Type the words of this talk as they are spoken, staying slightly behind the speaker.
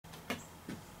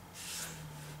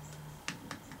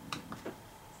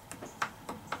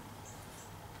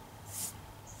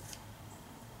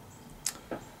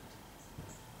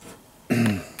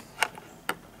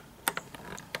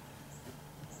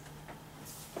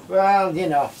Well, you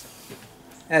know,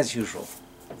 as usual.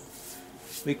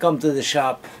 We come to the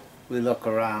shop, we look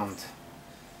around,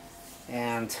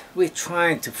 and we're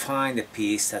trying to find a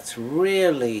piece that's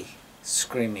really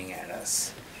screaming at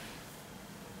us.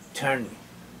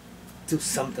 Do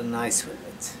something nice with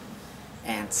it.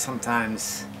 And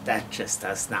sometimes that just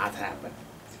does not happen.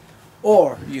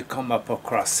 Or you come up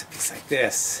across a piece like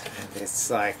this, and it's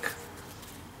like,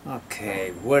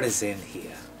 okay, what is in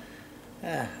here?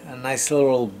 A nice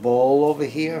little bowl over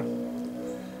here.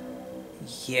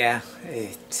 Yeah,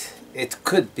 it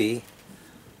could be.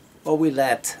 Or we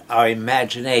let our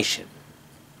imagination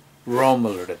roam a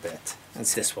little bit. And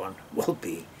this one will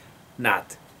be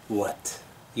not what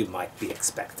you might be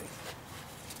expecting.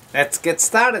 Let's get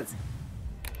started.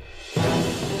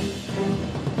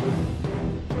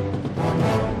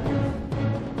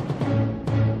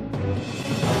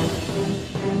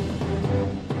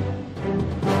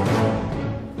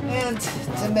 And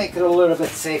to make it a little bit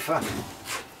safer,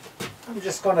 I'm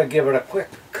just going to give it a quick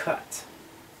cut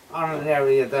on an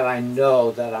area that I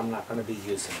know that I'm not going to be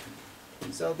using.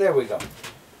 So there we go.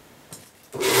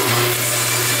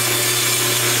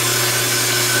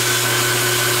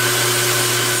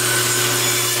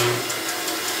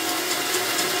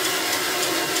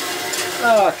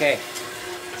 Okay,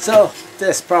 so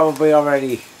this probably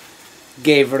already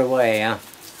gave it away, huh?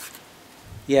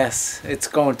 Yes, it's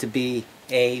going to be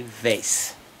a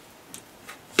vase.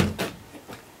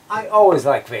 I always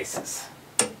like vases,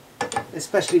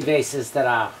 especially vases that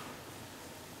are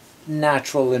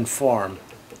natural in form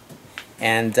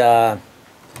and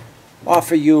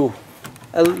offer you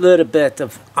a little bit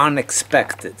of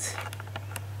unexpected.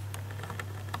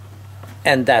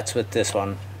 And that's what this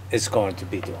one is going to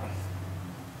be doing.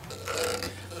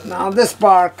 Now this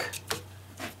bark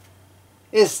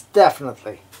is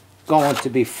definitely going to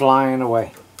be flying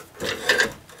away.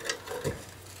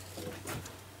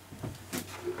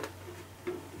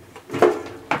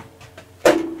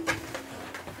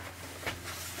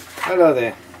 Hello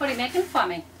there. What are you making for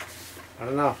me? I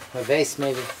don't know, a vase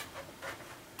maybe.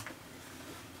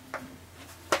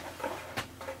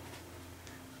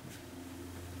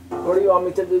 What do you want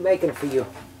me to be making for you?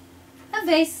 A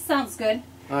vase sounds good.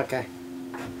 Okay.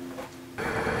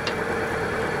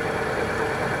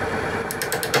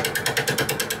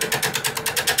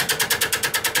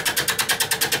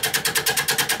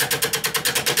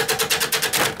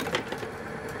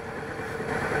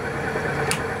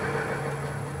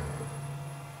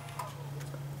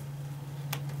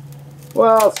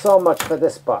 Well, so much for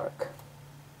this bark.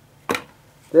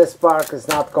 This bark is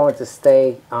not going to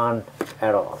stay on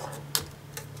at all.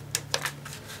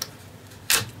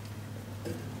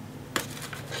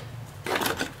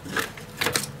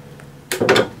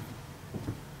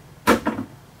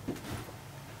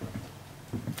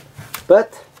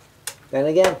 But then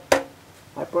again,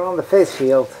 I put on the face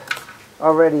shield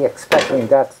already expecting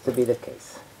that to be the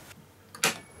case.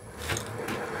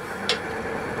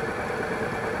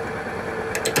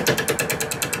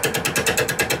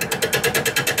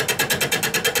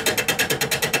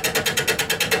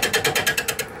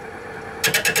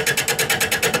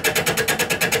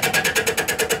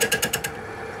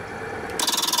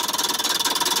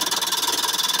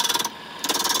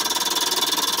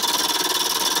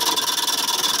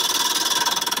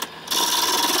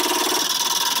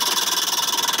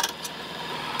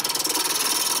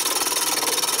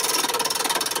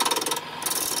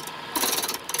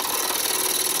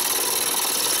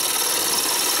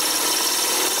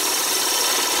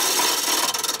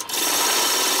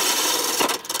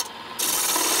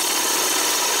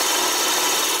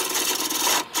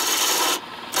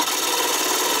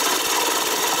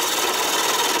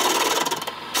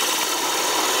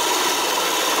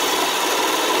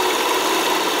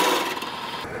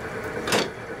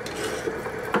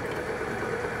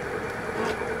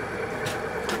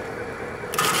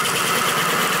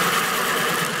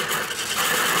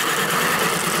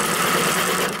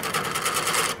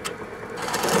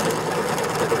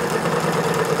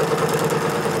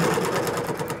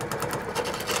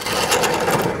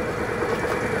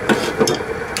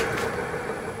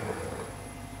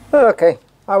 Okay,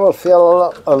 I will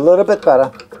feel a little bit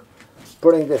better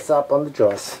putting this up on the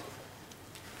drawers.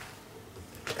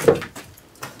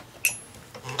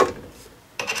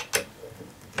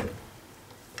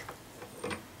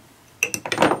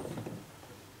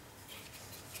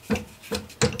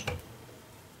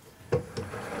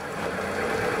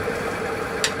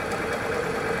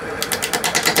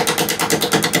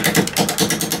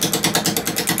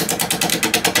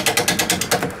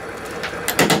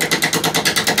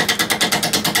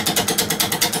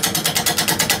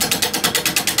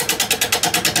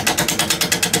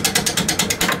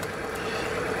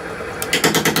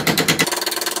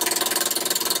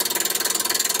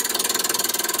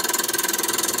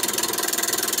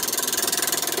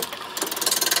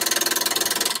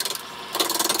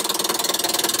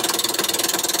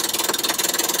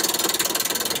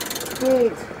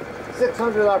 speed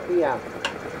 600 RPM.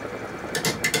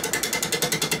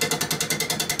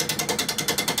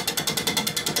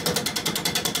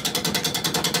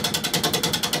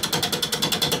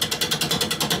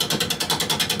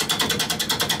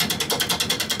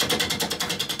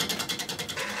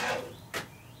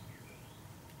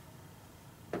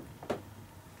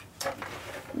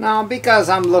 Now, because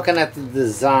I'm looking at the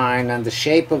design and the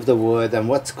shape of the wood and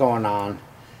what's going on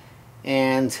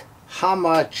and how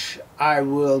much I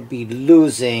will be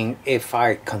losing if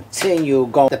I continue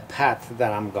going the path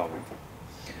that I'm going.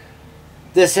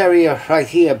 This area right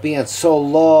here being so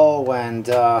low and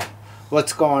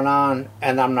what's going on,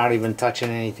 and I'm not even touching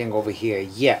anything over here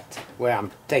yet, where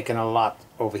I'm taking a lot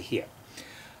over here.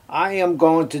 I am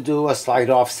going to do a slight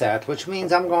offset, which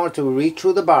means I'm going to reach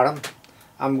through the bottom.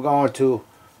 I'm going to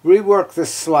rework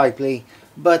this slightly,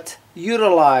 but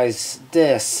utilize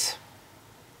this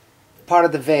part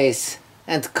of the vase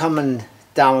and coming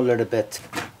down a little bit.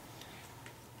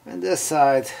 And this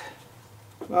side,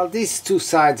 well, these two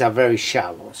sides are very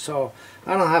shallow, so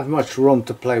I don't have much room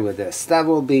to play with this. That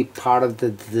will be part of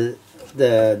the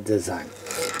design.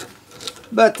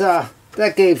 But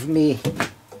that gave me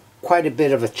quite a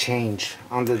bit of a change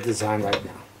on the design right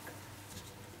now.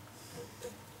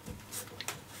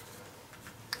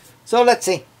 So let's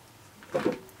see.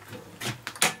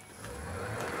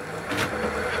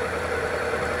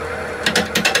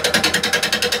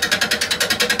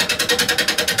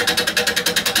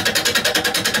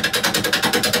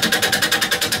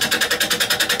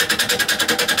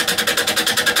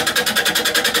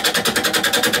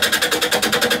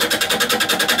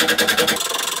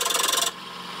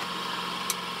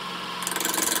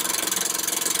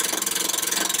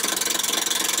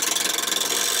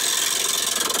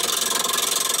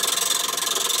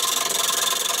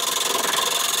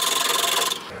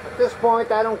 At this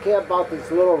point, I don't care about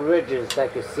these little ridges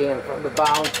that you're seeing from the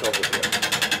bounce over here.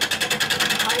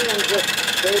 I am just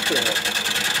shaping it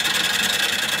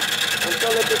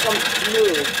until it becomes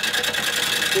smooth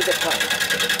to the cut.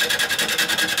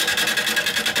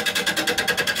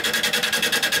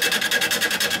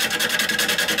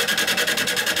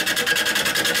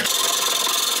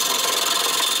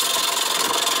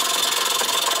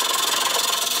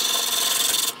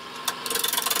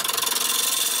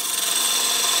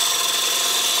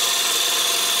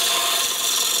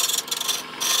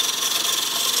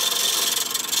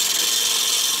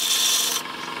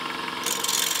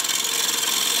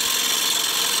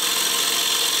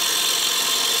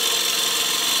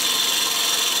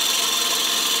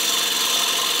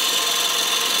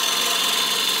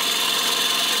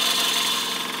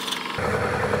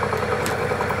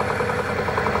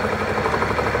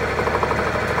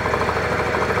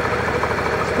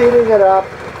 Speeding it up,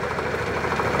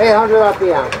 800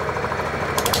 RPM.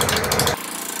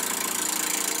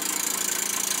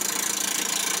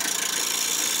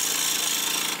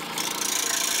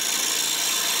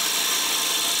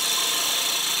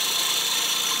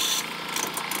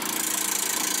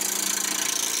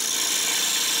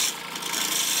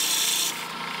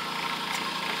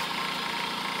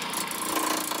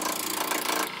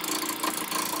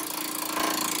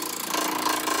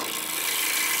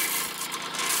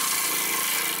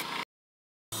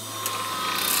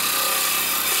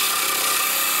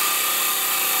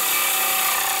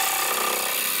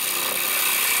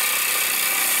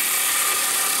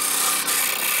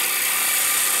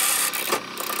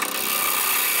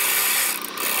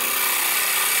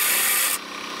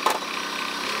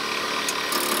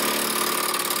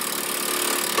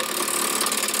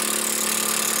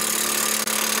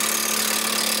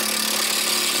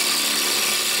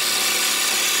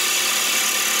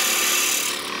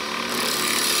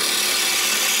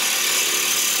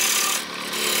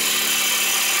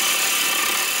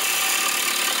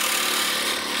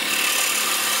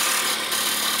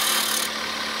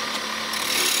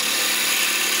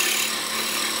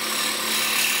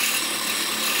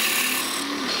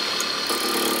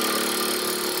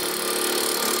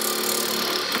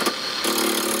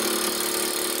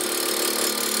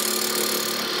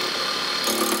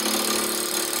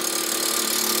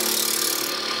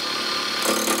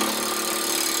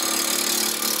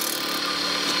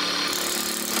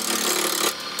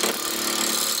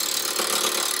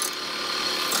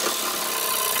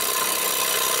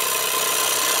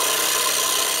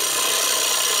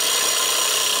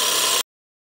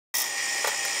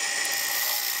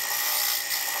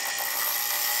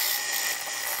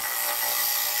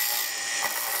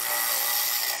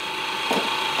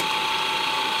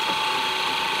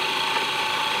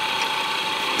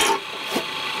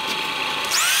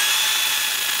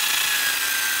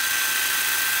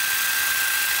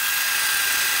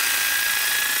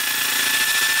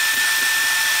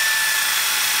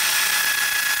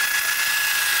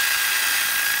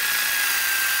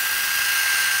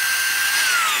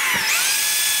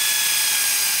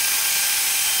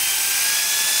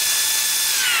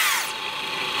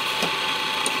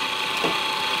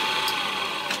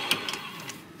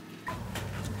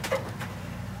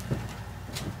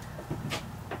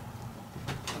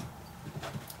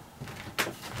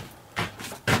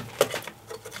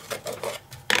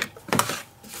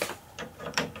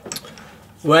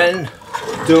 When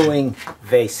doing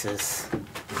vases,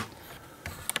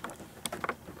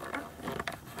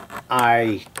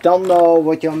 I don't know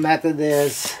what your method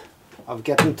is of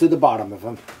getting to the bottom of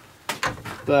them,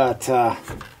 but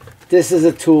this is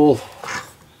a tool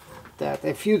that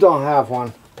if you don't have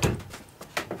one,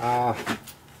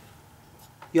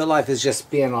 your life is just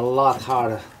being a lot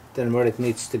harder than what it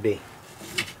needs to be.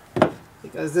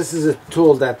 Because this is a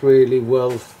tool that really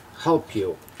will help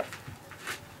you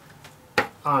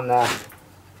on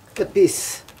the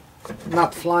piece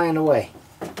not flying away.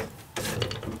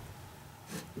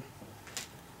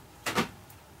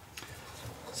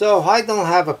 So I don't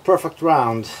have a perfect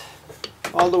round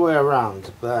all the way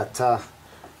around, but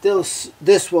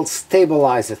this will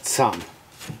stabilize it some.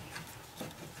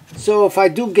 So if I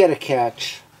do get a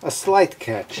catch, a slight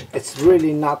catch, it's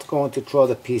really not going to throw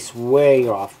the piece way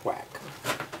off whack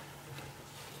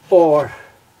or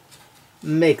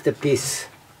make the piece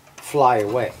fly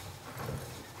away.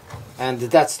 And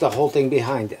that's the whole thing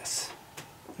behind this.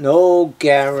 No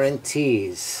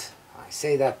guarantees. I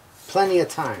say that plenty of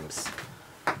times.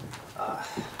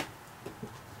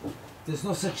 There's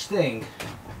no such thing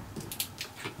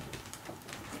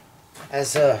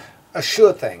as a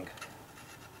sure thing.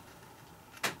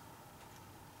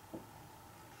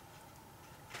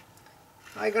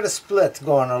 I got a split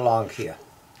going along here,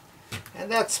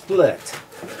 and that split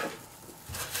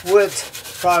would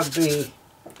probably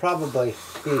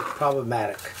be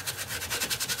problematic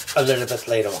a little bit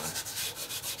later on.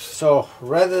 So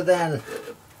rather than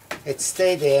it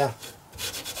stay there,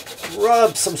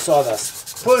 rub some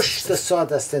sawdust, push the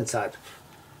sawdust inside,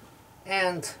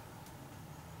 and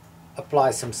apply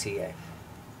some CA.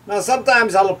 Now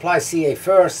sometimes I'll apply CA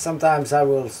first, sometimes I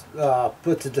will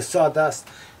put the sawdust,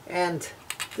 and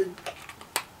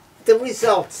the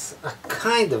results are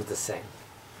kind of the same.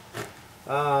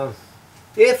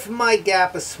 If my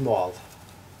gap is small,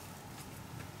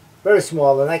 very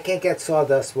small, and I can't get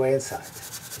sawdust way inside,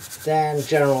 then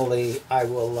generally I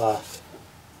will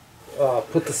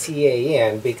put the CA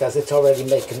in, because it's already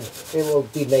it will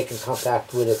be making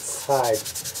contact with its side,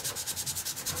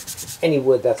 any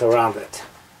wood that's around it.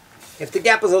 If the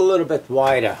gap is a little bit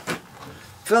wider,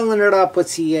 filling it up with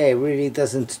CA really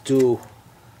doesn't do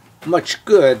much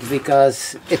good,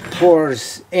 because it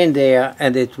pours in there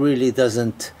and it really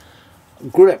doesn't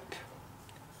grip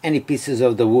any pieces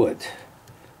of the wood.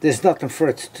 There's nothing for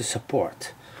it to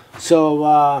support.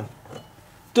 So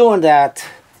doing that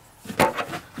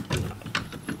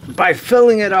by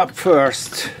filling it up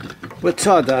first with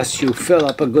sawdust, you fill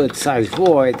up a good sized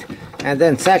void, and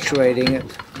then saturating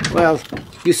it, well,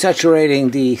 you're saturating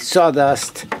the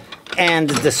sawdust and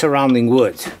the surrounding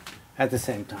wood at the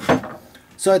same time.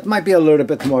 So it might be a little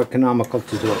bit more economical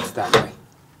to do it that way.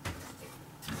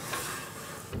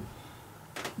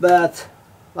 But,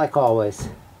 like always,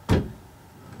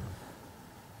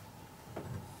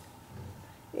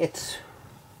 it's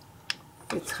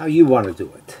how you want to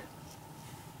do it.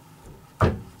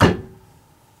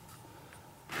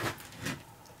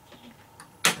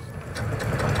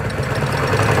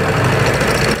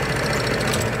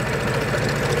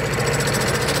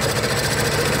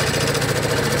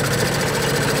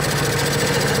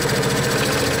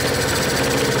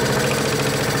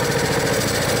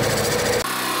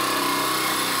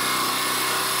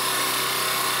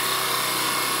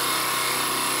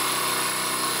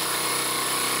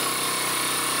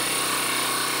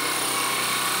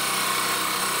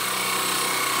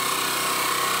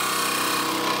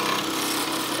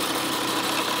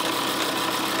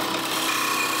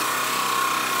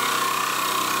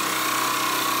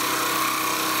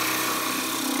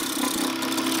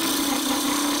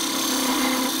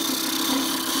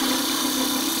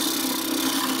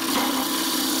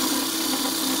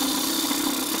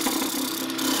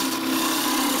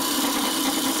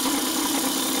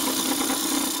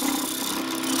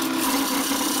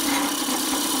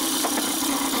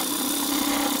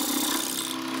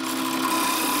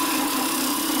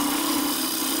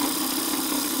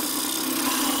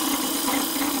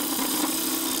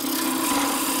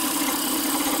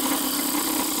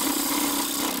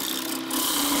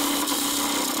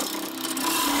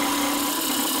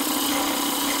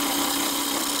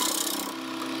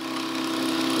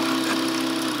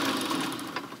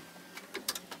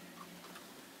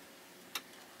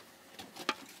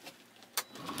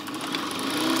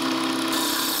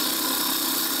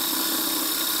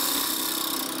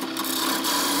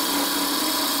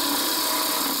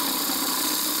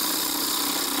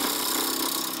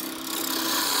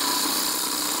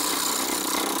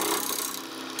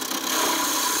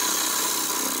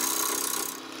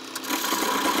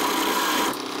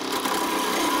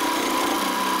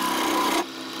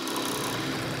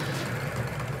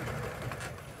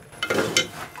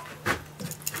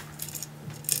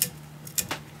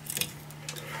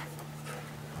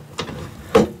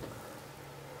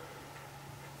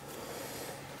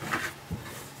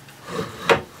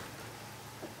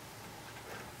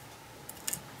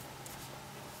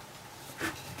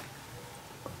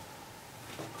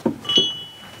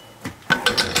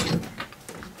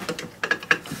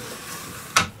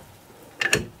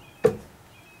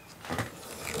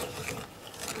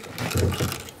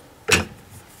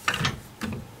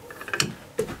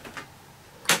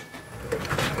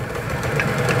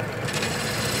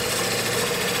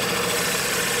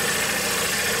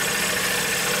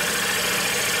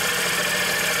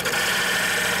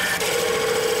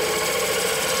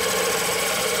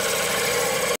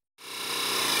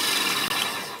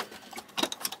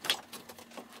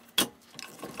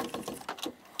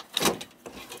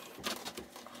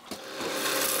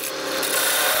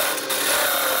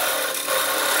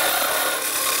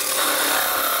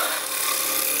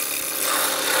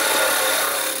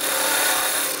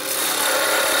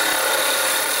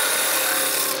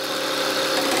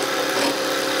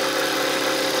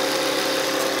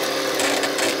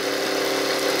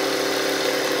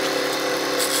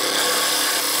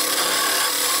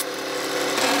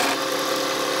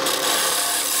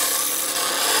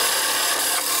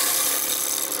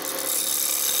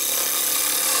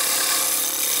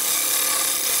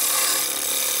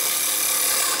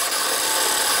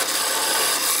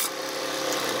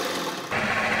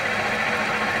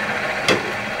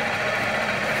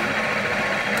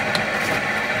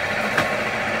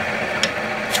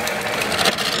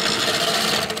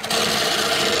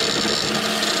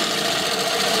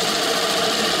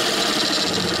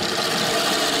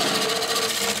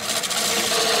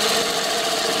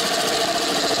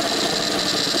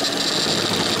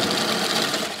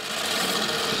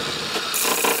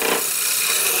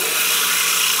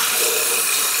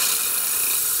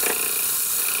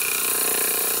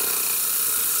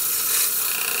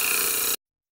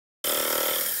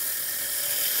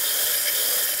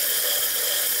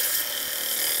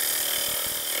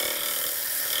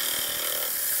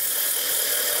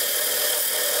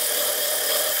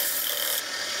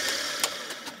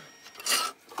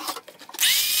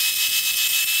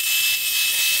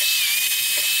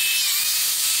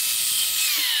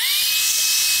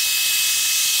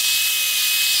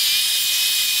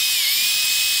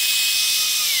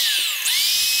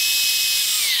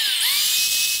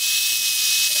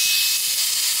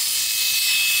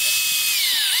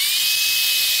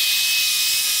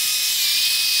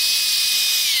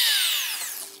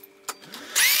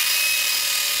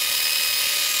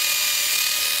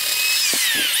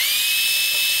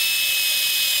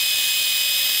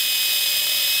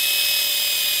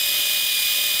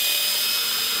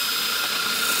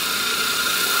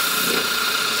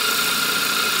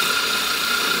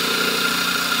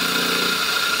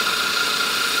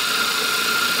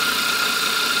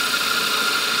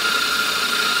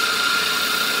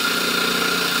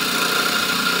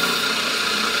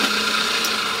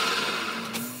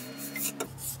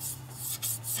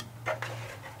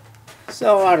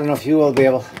 So I don't know if you will be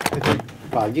able to,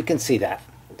 well, you can see that.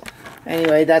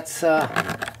 Anyway, that's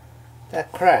that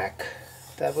crack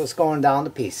that was going down the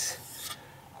piece.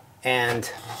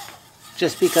 And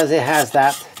just because it has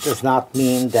that does not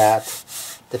mean that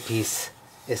the piece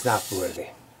is not worthy.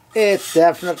 It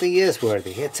definitely is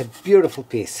worthy. It's a beautiful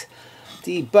piece.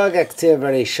 The bug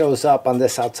activity shows up on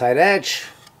this outside edge.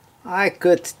 I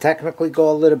could technically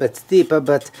go a little bit deeper,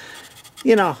 but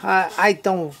you know, I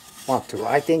don't want to.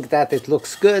 I think that it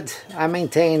looks good. I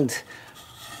maintained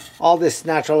all this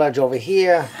natural edge over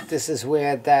here. This is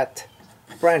where that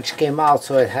branch came out,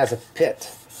 so it has a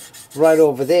pit right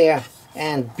over there,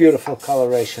 and beautiful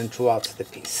coloration throughout the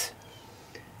piece.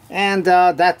 And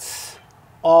that's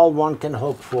all one can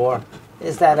hope for,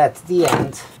 is that at the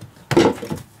end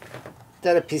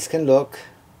that a piece can look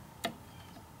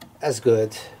as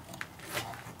good.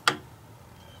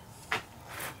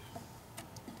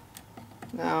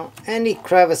 Now, any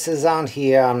crevices on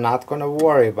here I'm not going to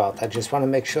worry about. I just want to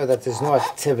make sure that there's no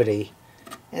activity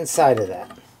inside of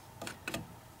that.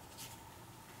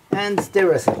 And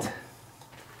there isn't.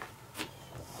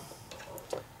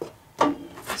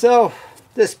 So,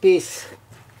 this piece,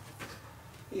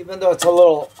 even though it's a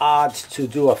little odd to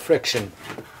do a friction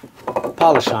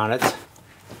polish on it,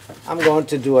 I'm going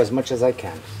to do as much as I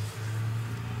can.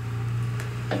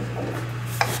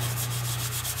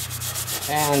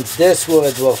 And this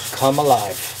wood will come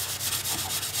alive.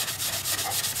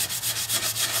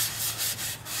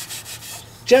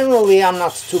 Generally, I'm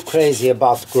not too crazy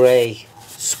about gray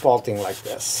spalting like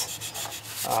this.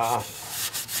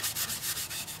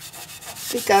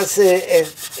 Because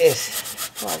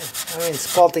well, I mean,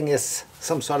 spalting is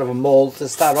some sort of a mold to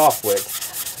start off with.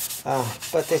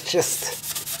 But it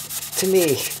just, to me,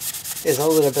 is a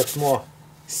little bit more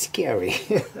scary,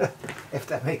 if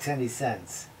that makes any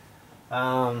sense.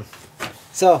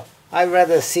 So I'd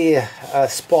rather see a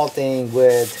spalting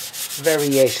with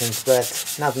variations,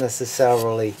 but not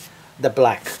necessarily the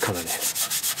black coming in.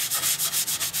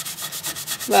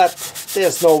 But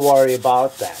there's no worry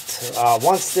about that.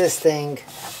 Once this thing,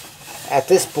 at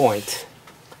this point,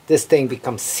 this thing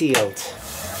becomes sealed,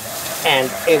 and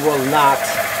it will not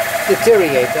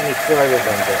deteriorate any further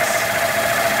than this.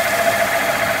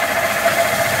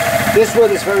 This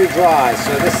wood is very dry,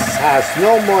 so this has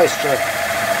no moisture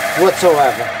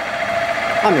whatsoever.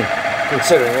 I mean,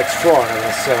 considering it's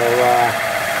Florida, so,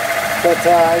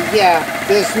 yeah,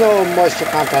 there's no moisture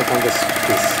content on this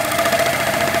piece.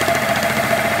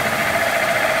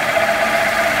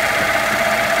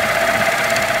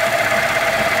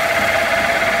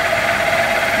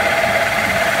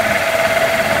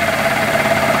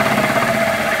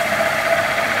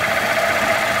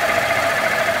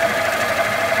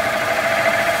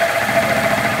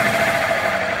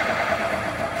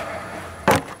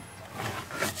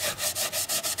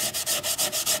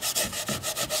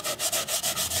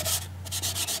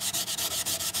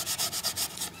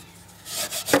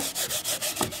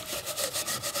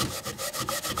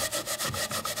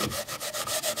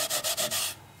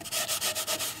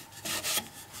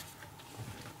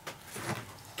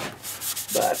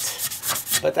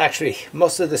 But actually,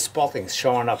 most of the spalting is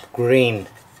showing up green,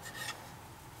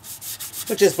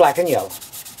 which is black and yellow.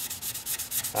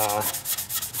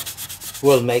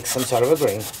 Will make some sort of a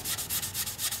green.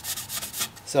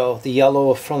 So the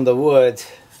yellow from the wood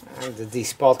and the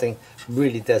despalting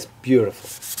really does beautiful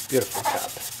job.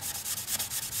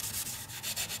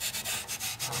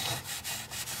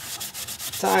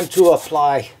 Time to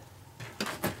apply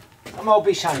some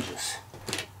Aubichon juice.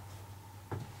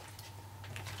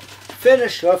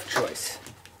 Finish of choice.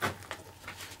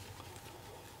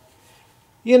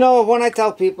 You know, when I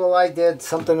tell people I did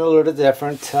something a little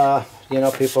different, you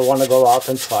know, people want to go out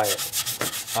and try it.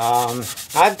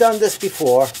 I've done this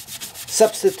before.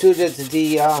 Substituted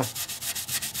the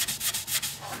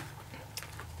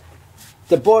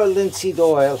boiled linseed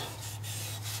oil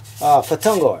for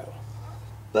tung oil,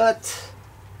 but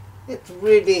it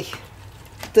really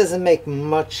doesn't make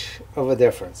much of a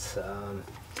difference.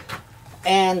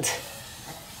 And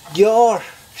your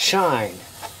shine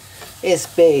is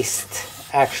based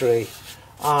actually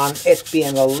on it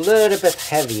being a little bit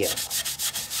heavier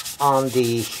on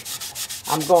the,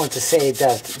 I'm going to say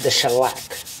that the shellac.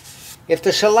 If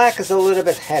the shellac is a little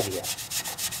bit heavier,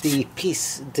 the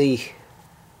piece, the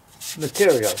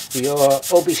material, the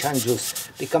Aubichon juice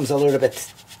becomes a little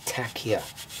bit tackier.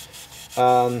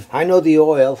 I know the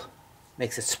oil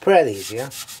makes it spread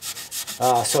easier,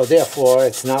 so therefore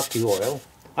it's not the oil.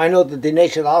 I know that the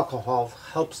denatured alcohol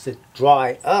helps it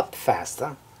dry up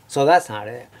faster, so that's not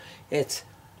it. It's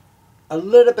a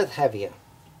little bit heavier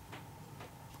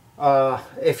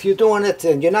if you're doing it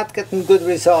and you're not getting good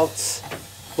results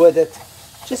with it,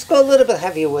 just go a little bit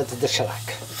heavier with the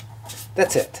shellac.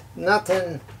 That's it.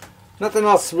 Nothing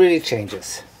else really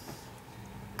changes.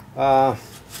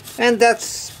 And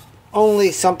that's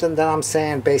only something that I'm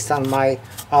saying based on my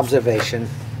observation,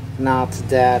 not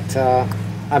that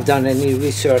I've done any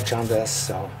research on this.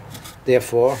 So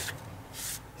therefore,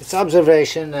 it's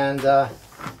observation and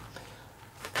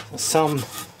some,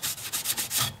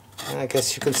 I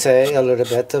guess you can say, a little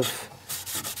bit of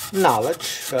knowledge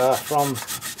from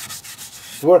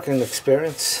working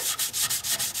experience.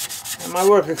 And my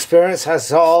work experience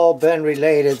has all been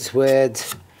related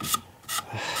with,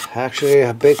 actually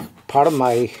a big part of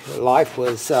my life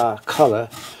was colors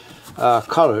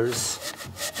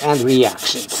and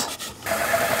reactions.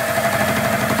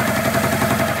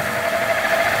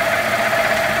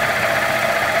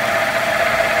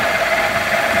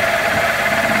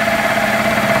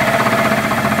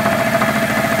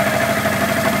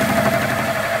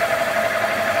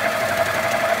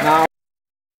 Now,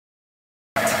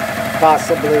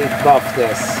 possibly buff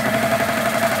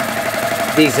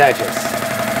these edges.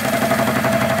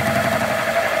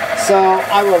 So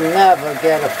I will never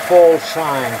get a full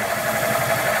shine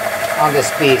on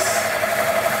this piece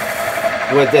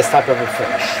with this type of a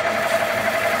finish.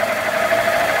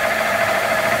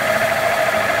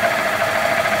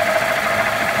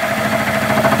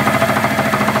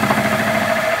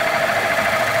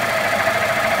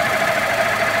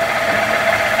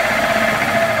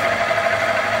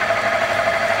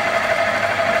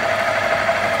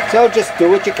 So just do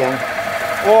what you can,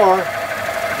 or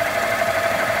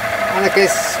in the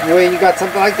case where you got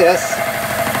something like this,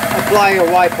 apply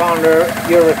a white pounder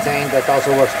urethane. That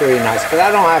also works pretty nice, but I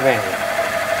don't have any.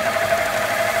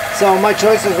 So my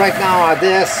choices right now are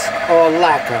this or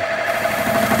lacquer.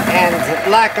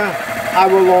 And lacquer, I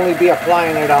will only be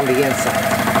applying it on the inside,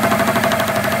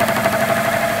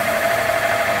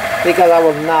 because I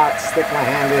will not stick my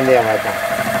hand in there right now.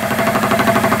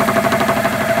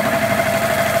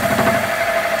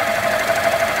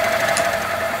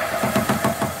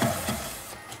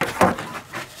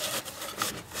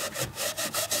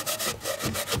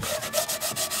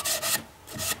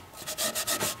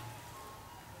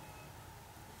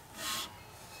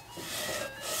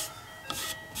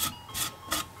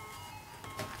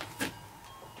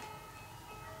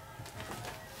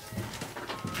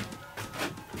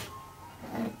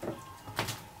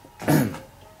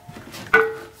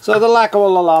 So the lacquer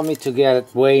will allow me to get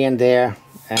it way in there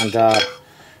and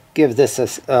give this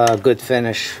a good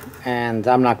finish. And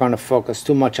I'm not going to focus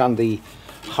too much on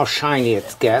how shiny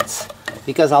it gets,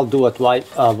 because I'll do it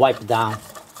wipe down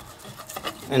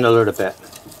in a little bit.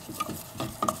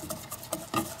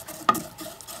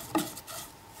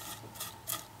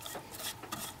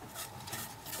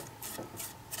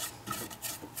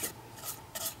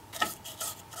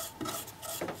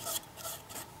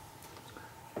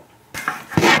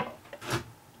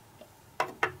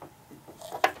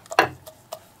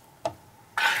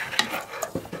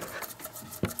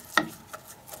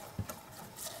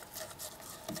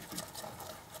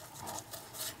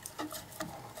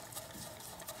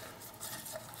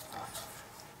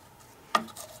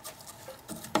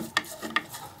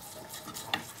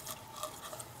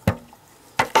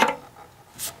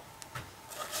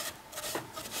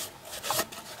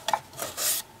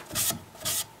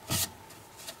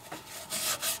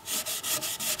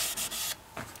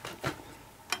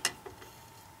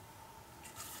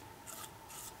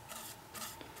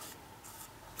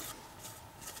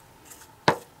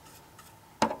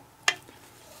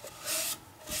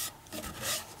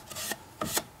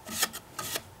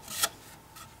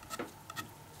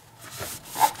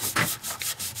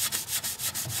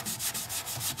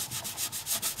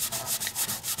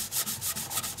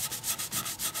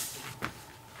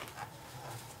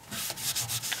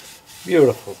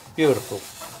 Beautiful, beautiful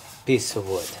piece of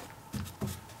wood.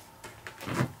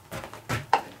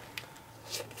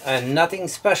 And nothing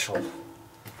special.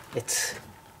 It's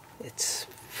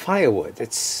firewood.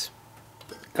 It's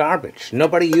garbage.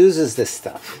 Nobody uses this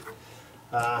stuff.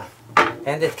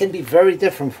 And it can be very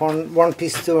different from one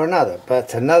piece to another.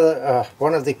 But another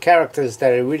one of the characters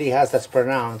that it really has that's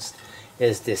pronounced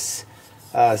is this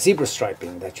zebra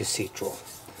striping that you see through.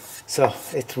 So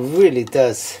it really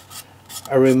does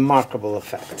a remarkable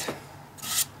effect.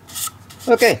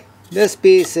 Okay, this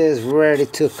piece is ready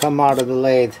to come out of the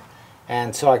lathe,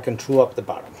 and so I can true up the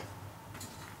bottom.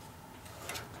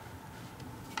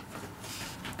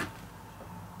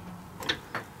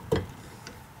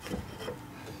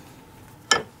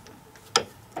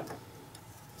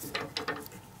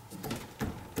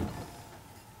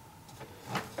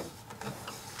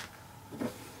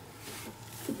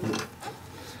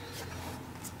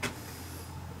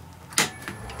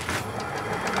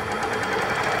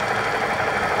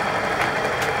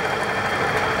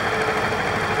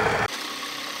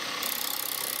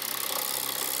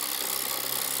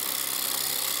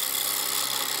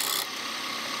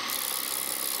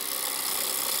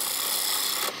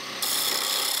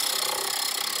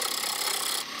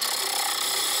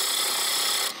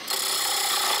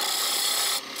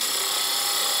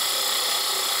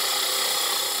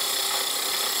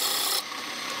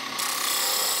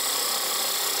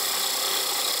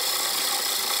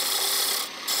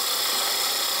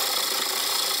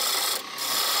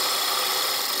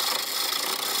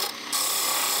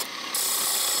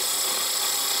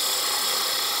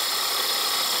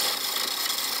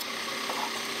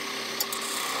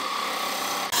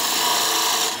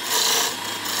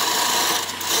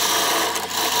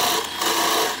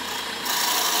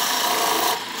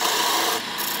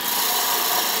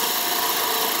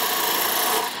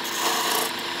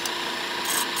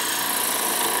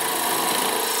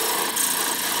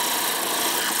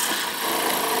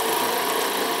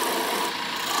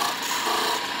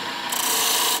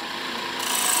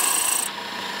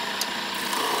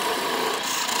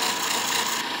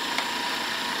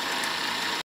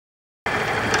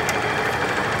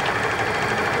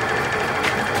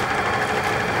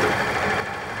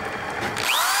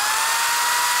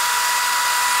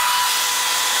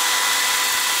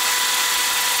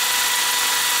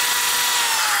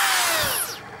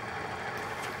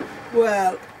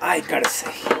 Well, I gotta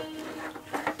say,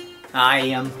 I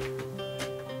am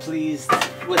pleased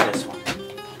with this one.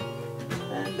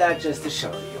 And that just to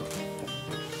show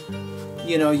you.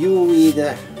 You know, you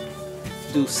either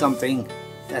do something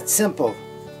that's simple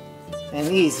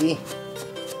and easy,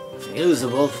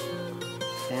 usable,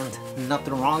 and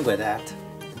nothing wrong with that.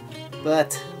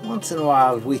 But once in a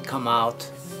while we come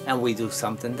out and we do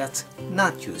something that's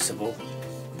not usable,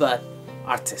 but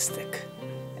artistic.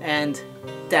 And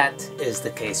that is the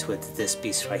case with this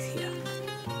piece right here.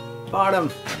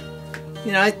 Bottom,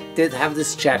 you know, I did have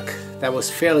this check that was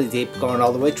fairly deep going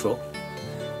all the way through.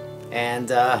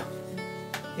 And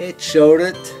it showed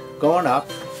it going up,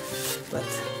 but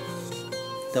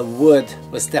the wood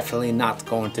was definitely not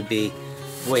going to be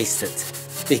wasted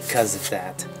because of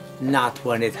that. Not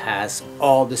when it has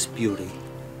all this beauty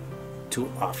to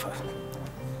offer.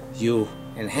 You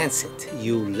enhance it,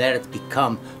 you let it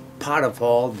become part of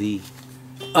all the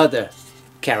other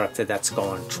character that's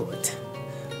going through it.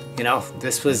 You know,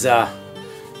 this was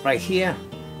right here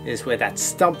is where that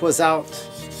stump was out.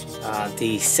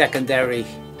 The secondary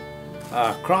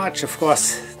crotch, of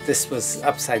course, this was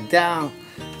upside down.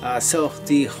 So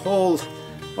the whole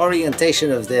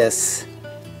orientation of this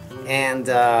and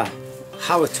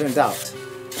how it turned out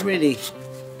really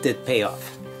did pay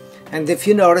off. And if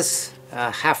you notice,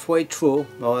 halfway through,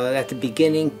 or at the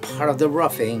beginning part of the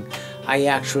roughing, I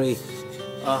actually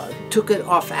took it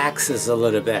off axis a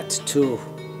little bit to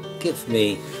give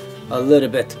me a little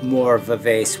bit more of a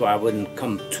vase where I wouldn't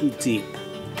come too deep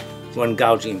when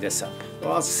gouging this up.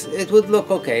 Well, it would look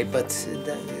okay, but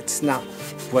it's not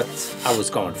what I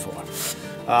was going for.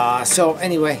 So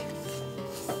anyway,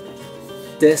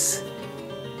 this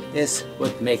is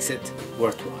what makes it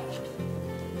worthwhile.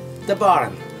 The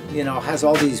bottom, you know, has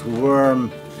all these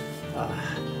worm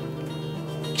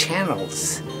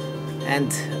channels,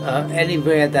 and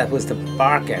anywhere that was the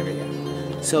bark area.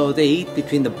 So they eat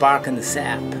between the bark and the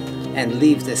sap and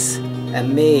leave this a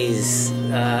maze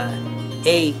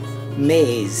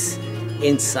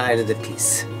inside of the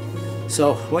piece.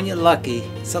 So when you're lucky,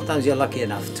 sometimes you're lucky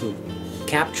enough to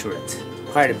capture it,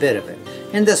 quite a bit of it.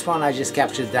 In this one, I just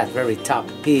captured that very top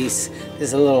piece.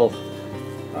 There's a little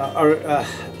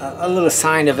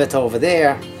sign of it over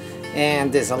there,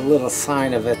 and there's a little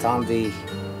sign of it on the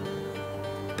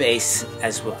base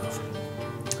as well.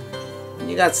 When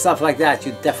you got stuff like that,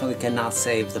 you definitely cannot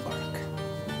save the bark.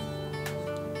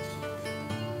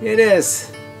 It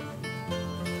is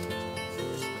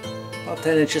about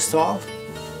 10 inches tall,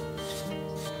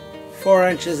 4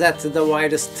 inches at the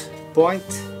widest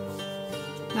point.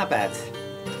 Not bad.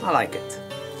 I like it.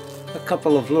 A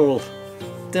couple of little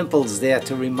dimples there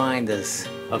to remind us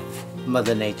of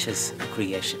Mother Nature's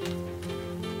creation.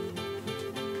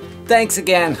 Thanks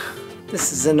again.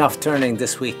 This is enough turning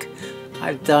this week.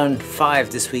 I've done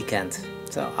 5 this weekend,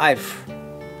 so I've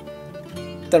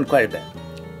done quite a bit.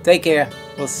 Take care.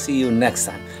 We'll see you next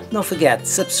time. Don't forget,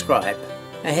 subscribe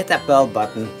and hit that bell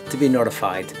button to be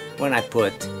notified when I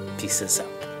put pieces up.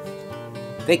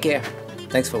 Take care.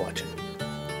 Thanks for watching.